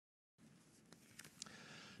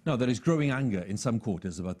Now, there is growing anger in some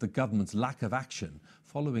quarters about the government's lack of action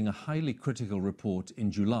following a highly critical report in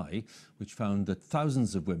July, which found that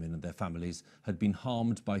thousands of women and their families had been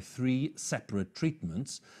harmed by 3 separate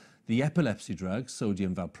treatments: the epilepsy drug,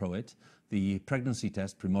 sodium valproate, the pregnancy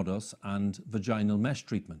test, Primodos, and vaginal mesh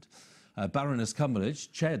treatment. Baroness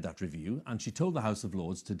Cumberledge chaired that review, and she told the House of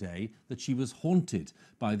Lords today that she was haunted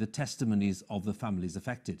by the testimonies of the families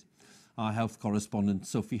affected. Our health correspondent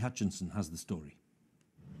Sophie Hutchinson has the story.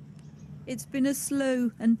 It's been a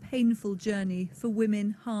slow and painful journey for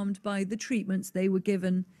women harmed by the treatments they were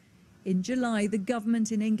given. In July, the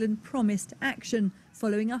government in England promised action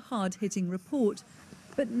following a hard-hitting report.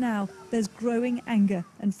 But now there's growing anger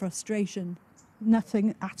and frustration.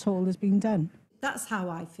 Nothing at all has been done. That's how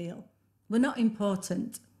I feel. We're not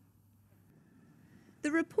important.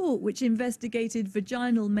 The report, which investigated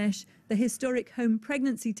vaginal mesh, the historic home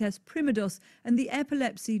pregnancy test Primodos and the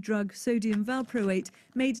epilepsy drug sodium valproate,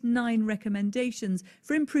 made 9 recommendations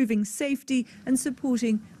for improving safety and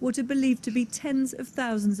supporting what are believed to be tens of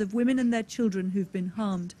thousands of women and their children who've been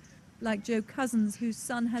harmed, like Joe Cozens, whose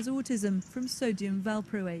son has autism from sodium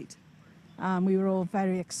valproate. We were all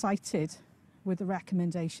very excited with the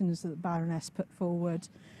recommendations that the Baroness put forward,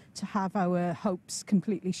 to have our hopes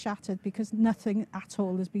completely shattered because nothing at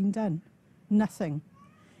all has been done. Nothing.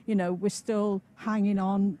 You know, we're still hanging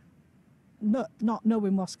on, not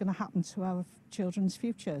knowing what's going to happen to our children's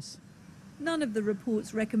futures. None of the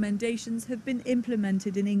report's recommendations have been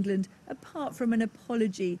implemented in England, apart from an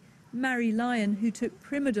apology. Lyon, who took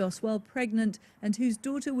Primodos while pregnant and whose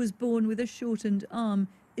daughter was born with a shortened arm,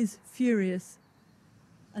 is furious.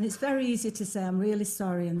 And it's very easy to say, I'm really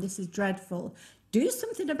sorry and this is dreadful. Do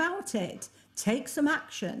something about it. Take some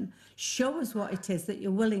action. Show us what it is that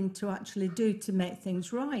you're willing to actually do to make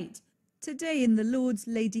things right. Today in the Lords,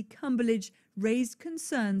 Lady Cumberledge raised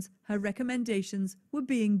concerns her recommendations were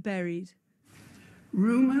being buried.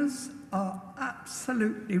 Rumours are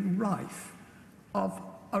absolutely rife of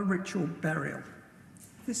a ritual burial.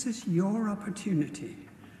 This is your opportunity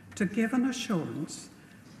to give an assurance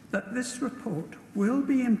that this report will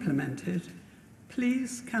be implemented.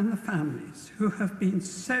 Please can the families who have been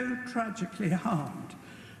so tragically harmed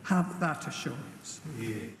have that assurance?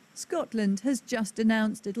 Yeah. Scotland has just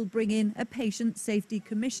announced it'll bring in a patient safety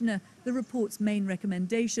commissioner, the report's main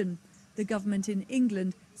recommendation. The government in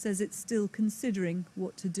England says it's still considering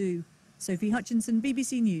what to do. Sophie Hutchinson,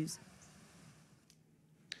 BBC News.